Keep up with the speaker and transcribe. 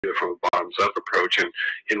it from a bottoms-up approach,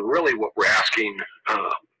 and really what we're asking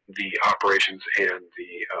the operations and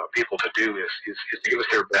the people to do is to give us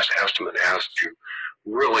their best estimate as to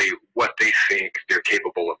really what they think they're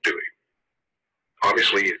capable of doing.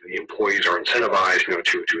 Obviously, the employees are incentivized,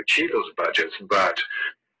 to achieve those budgets, but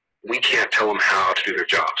we can't tell them how to do their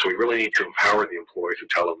job. So we really need to empower the employees and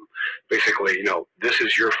tell them, basically, this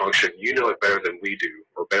is your function. You know it better than we do,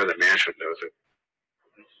 or better than management knows it.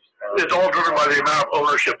 It's all driven by the amount of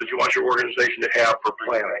ownership that you want your organization to have for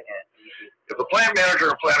planning. If the plant manager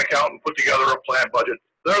and plant accountant put together a plant budget,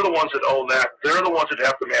 they're the ones that own that. They're the ones that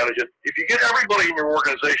have to manage it. If you get everybody in your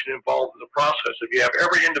organization involved in the process, if you have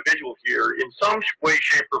every individual here in some way,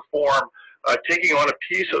 shape, or form taking on a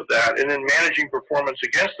piece of that and then managing performance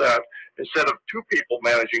against that, instead of 2 people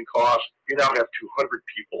managing costs, you now have 200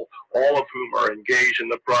 people, all of whom are engaged in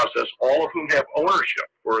the process, all of whom have ownership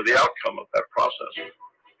for the outcome of that process.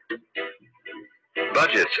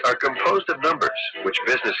 Budgets are composed of numbers, which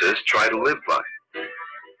businesses try to live by.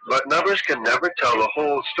 But numbers can never tell the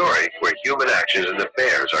whole story where human actions and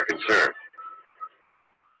affairs are concerned.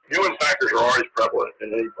 Human factors are always prevalent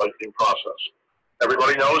in any budgeting process.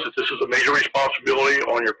 Everybody knows that this is a major responsibility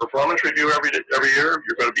on your performance review every year.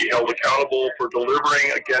 You're going to be held accountable for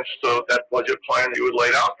delivering against that budget plan that you had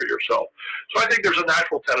laid out for yourself. So I think there's a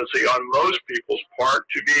natural tendency on most people's part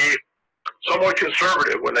to be somewhat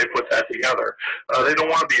conservative when they put that together. They don't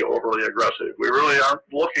want to be overly aggressive. We really aren't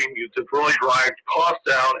looking to really drive costs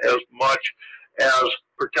down as much as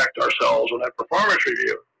protect ourselves on that performance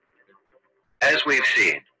review. As we've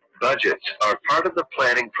seen, budgets are part of the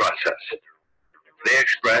planning process. They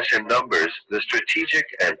express in numbers the strategic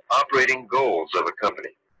and operating goals of a company.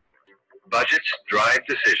 Budgets drive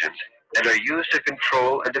decisions and are used to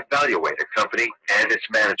control and evaluate a company and its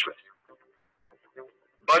management.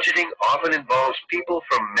 Budgeting often involves people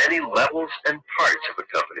from many levels and parts of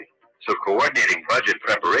a company, so coordinating budget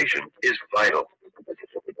preparation is vital.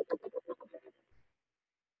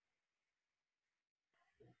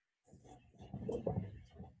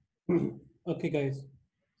 Okay, guys.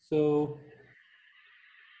 So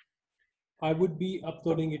I would be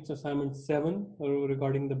uploading its assignment 7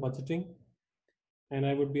 regarding the budgeting, and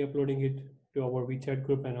I would be uploading it to our WeChat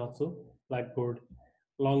group and also Blackboard,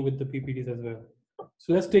 along with the PPTs as well.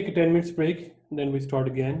 So let's take a 10 minutes break, and then we start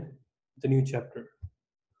again with the new chapter.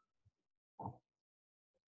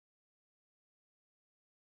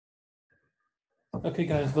 Okay,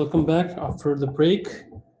 guys, welcome back after the break.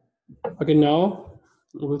 Okay, now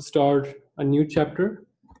we'll start a new chapter,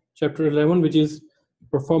 chapter 11, which is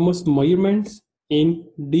performance measurements in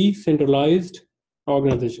decentralized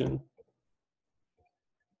organization.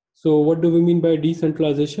 So what do we mean by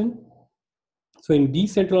decentralization? So in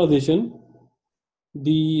decentralization,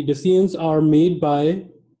 the decisions are made by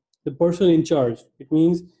the person in charge. It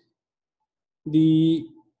means the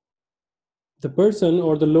person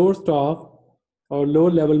or the lower staff or lower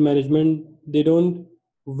level management, they don't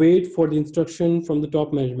wait for the instruction from the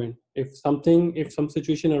top management. If some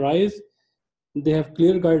situation arises, they have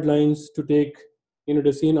clear guidelines to take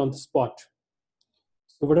decision on the spot.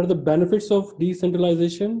 So what are the benefits of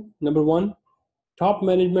decentralization? Number one, top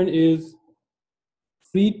management is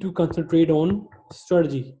free to concentrate on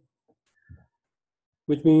strategy,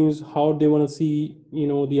 which means how they want to see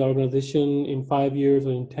the organization in 5 years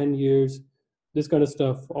or in 10 years, this kind of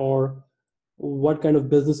stuff, or what kind of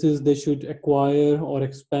businesses they should acquire or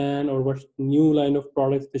expand, or what new line of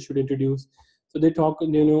products they should introduce. So they talk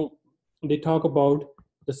about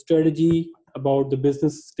the strategy, about the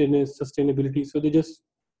business sustainability. So they just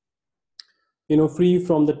free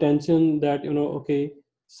from the tension that okay,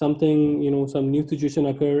 something some new situation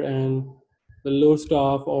occur and the low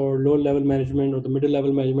staff or low level management or the middle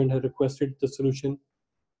level management have requested the solution.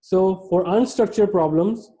 So for unstructured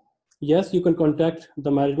problems, yes, you can contact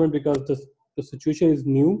the management because the situation is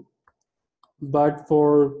new. But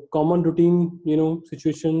for common routine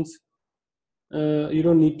situations, you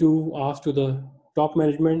don't need to ask to the top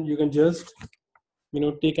management. You can just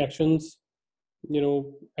take actions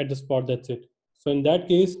at the spot. That's it. So in that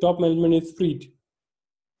case, top management is freed.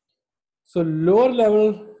 So lower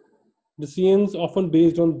level decisions often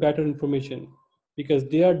based on better information because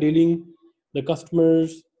they are dealing the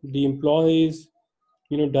customers, the employees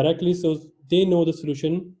directly, so they know the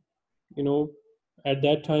solution. At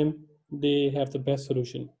that time they have the best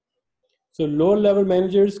solution. So lower level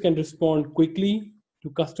managers can respond quickly to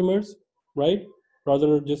customers, right? Rather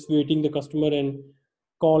than just waiting the customer and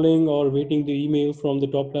calling or waiting the email from the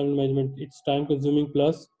top level management. It's time consuming,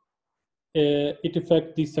 plus it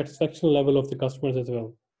affects the satisfaction level of the customers as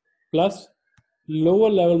well. Plus lower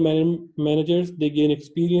level managers, they gain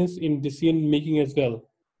experience in decision making as well.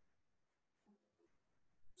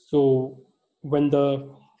 So when the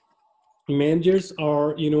managers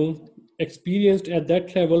are, experienced at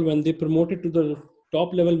that level, when they promoted to the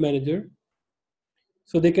top level manager,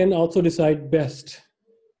 so they can also decide best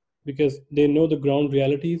because they know the ground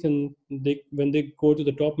realities, and when they go to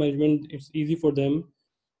the top management, it's easy for them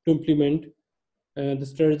to implement the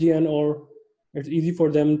strategy, and or it's easy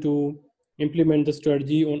for them to implement the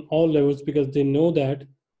strategy on all levels because they know that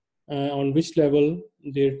on which level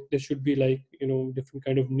there should be, like, different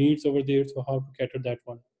kind of needs over there, so how to cater that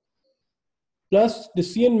one. Plus,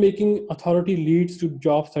 decision making authority leads to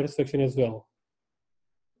job satisfaction as well.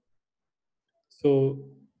 So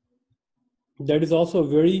that is also a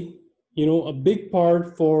very, a big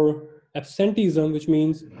part for absenteeism, which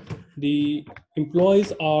means the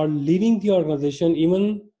employees are leaving the organization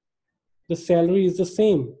even the salary is the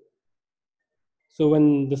same. So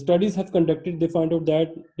when the studies have conducted, they find out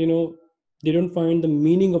that, they don't find the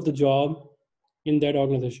meaning of the job in that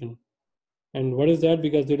organization. And what is that?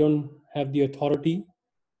 Because they don't have the authority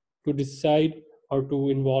to decide or to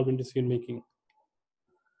involve in decision making.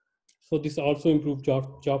 So this also improves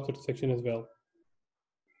job satisfaction as well.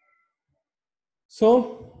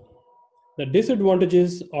 So the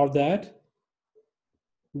disadvantages are that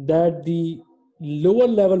the lower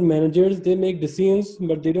level managers, they make decisions,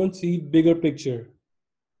 but they don't see bigger picture,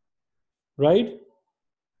 right?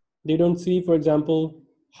 They don't see, for example,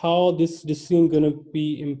 how this decision going to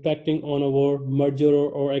be impacting on our merger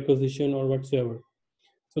or acquisition or whatsoever.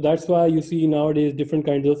 So that's why you see nowadays different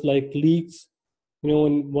kinds of like leaks,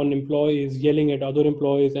 when one employee is yelling at other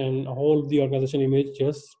employees and a whole of the organization image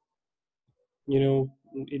just,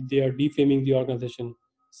 they are defaming the organization.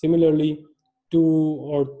 Similarly,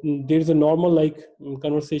 there's a normal like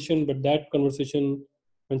conversation, but that conversation,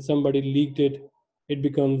 when somebody leaked it, it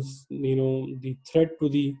becomes, the threat to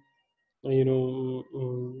the,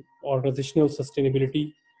 organizational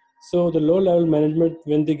sustainability. So the low level management,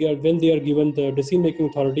 when they are given the decision making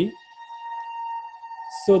authority,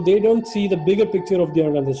 so they don't see the bigger picture of the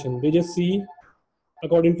organization. They just see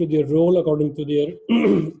according to their role, according to their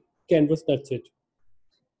canvas. That's it.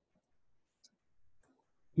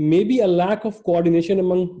 Maybe a lack of coordination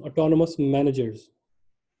among autonomous managers.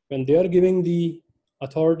 When they are giving the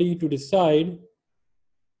authority to decide,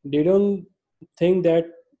 they don't think that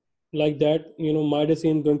like that, my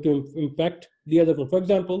decision is going to impact the other one. For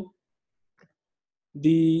example,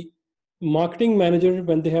 the marketing manager,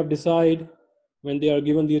 when they are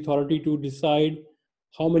given the authority to decide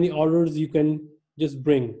how many orders you can just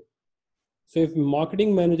bring. So if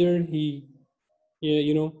marketing manager, he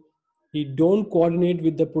don't coordinate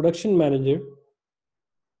with the production manager,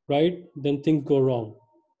 right, then things go wrong.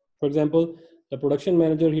 For example, the production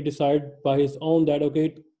manager, he decide by his own that,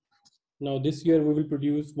 okay, now this year we will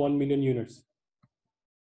produce 1 million units.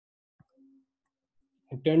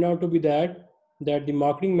 It turned out to be that the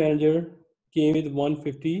marketing manager came with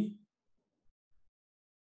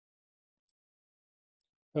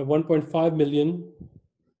 1.5 million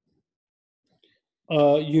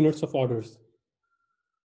units of orders.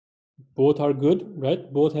 Both are good,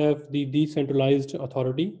 right? Both have the decentralized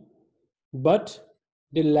authority, but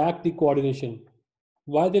they lack the coordination.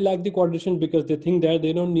 Why they lack the coordination? Because they think that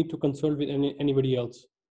they don't need to consult with anybody else.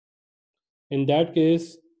 In that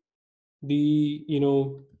case, the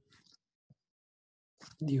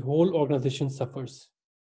whole organization suffers.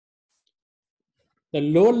 The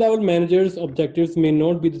lower level manager's objectives may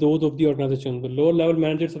not be those of the organization. The lower level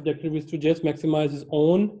manager's objective is to just maximize his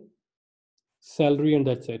own salary, and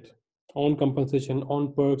that's it. Own compensation,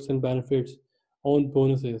 own perks and benefits, own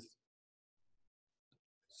bonuses.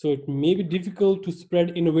 So it may be difficult to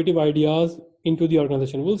spread innovative ideas into the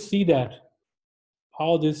organization. We'll see that,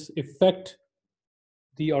 how this affect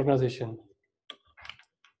the organization.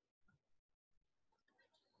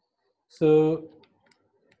 So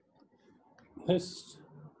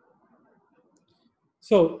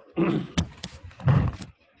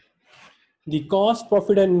the cost,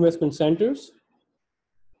 profit, and investment centers.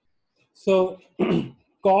 So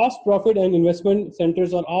cost, profit, and investment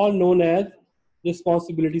centers are all known as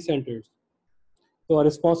responsibility centers. So our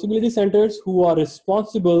responsibility centers, who are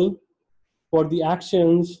responsible for the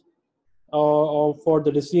actions or for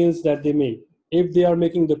the decisions that they make. If they are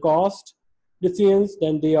making the cost decisions,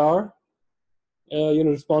 then they are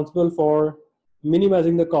responsible for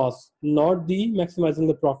minimizing the cost, not the maximizing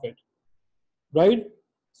the profit, right?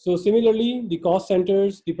 So similarly, the cost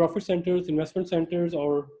centers, the profit centers, investment centers,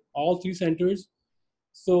 or all three centers.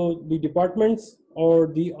 So the departments or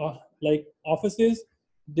the like offices,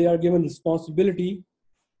 they are given responsibility.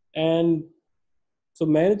 And so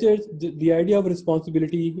managers, the idea of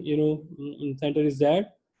responsibility, center is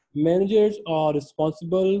that managers are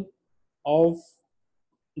responsible of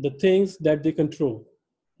the things that they control,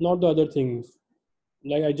 not the other things.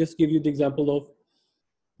 Like I just give you the example of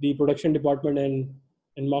the production department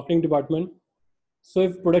and marketing department. So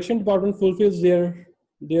if production department fulfills their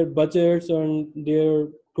budgets and their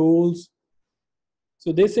goals,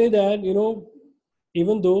 so they say that, you know,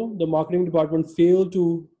 even though the marketing department failed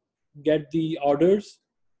to get the orders,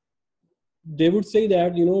 they would say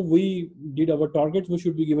that, you know, we did our targets, we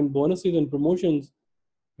should be given bonuses and promotions,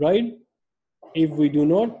 right? If we do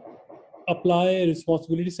not apply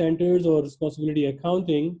responsibility centers or responsibility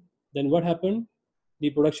accounting, then what happened? The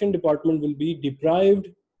production department will be deprived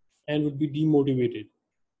and would be demotivated,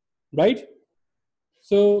 right?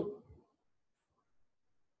 So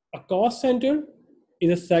a cost center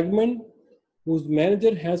is a segment whose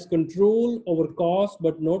manager has control over costs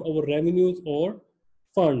but not over revenues or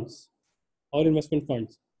funds or investment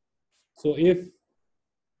funds. So if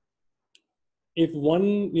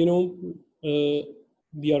one, you know,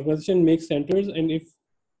 the organization makes centers, and if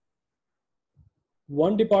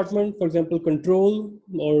one department, for example, control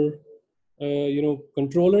or you know,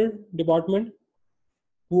 controller department,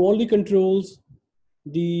 who only controls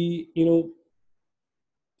the, you know,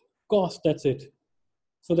 cost, that's it,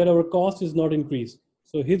 so that our cost is not increased.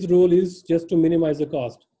 So his role is just to minimize the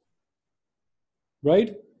cost,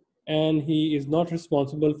 right? And he is not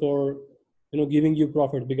responsible for, you know, giving you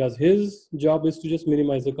profit, because his job is to just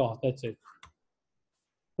minimize the cost, that's it.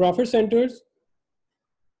 Profit centers,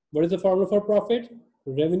 what is the formula for profit?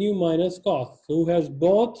 Revenue minus cost. So who has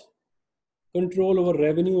both control over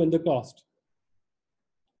revenue and the cost.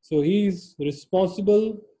 So he is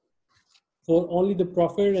responsible for only the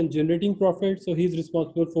profit and generating profit. So he's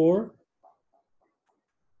responsible for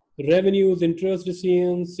revenues, interest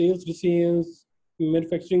receipts, sales receipts,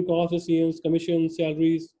 manufacturing cost receipts, commissions,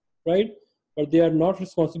 salaries, right? But they are not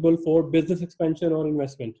responsible for business expansion or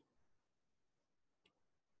investment.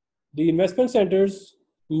 The investment centers,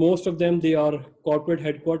 most of them, they are corporate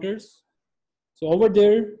headquarters. So over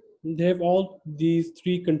there, they have all these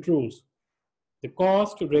three controls: the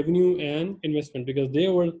cost, revenue, and investment, because they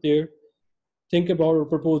were there think about or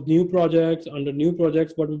propose new projects. Under new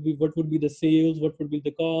projects, what would be the sales, what would be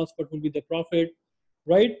the cost, what would be the profit,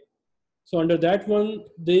 right? So under that one,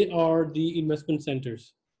 they are the investment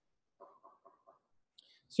centers.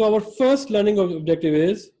 So our first learning objective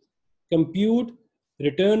is compute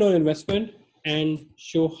return on investment and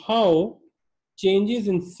show how changes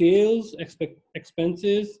in sales,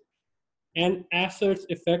 expenses, and assets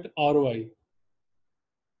affect ROI.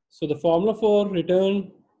 So the formula for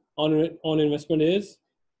return on investment is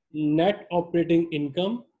net operating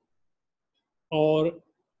income, or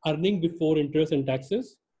earning before interest and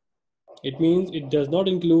taxes. It means it does not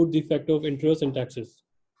include the effect of interest and taxes,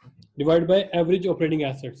 divided by average operating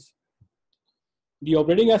assets. The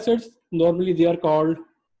operating assets, normally they are called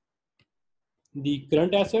the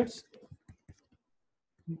current assets,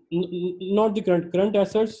 not the current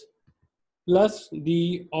assets, plus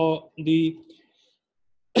the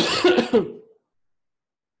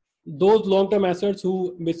those long-term assets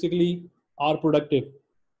who basically are productive.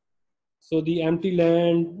 So the empty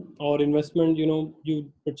land or investment, you know,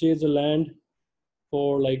 you purchase the land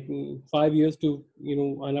for like 5 years to, you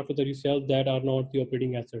know, and after that you sell, that are not the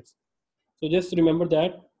operating assets. So just remember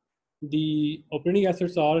that the operating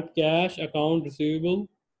assets are cash, account receivable,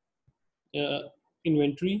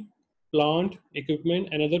 inventory, plant, equipment,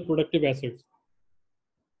 and other productive assets.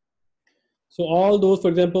 So all those, for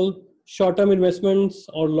example, short-term investments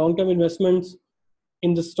or long-term investments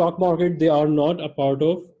in the stock market, they are not a part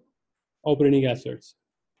of operating assets.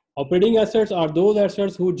 Operating assets are those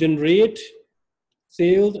assets who generate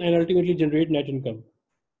sales and ultimately generate net income,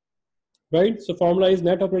 right? So formula is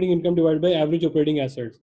net operating income divided by average operating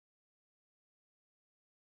assets.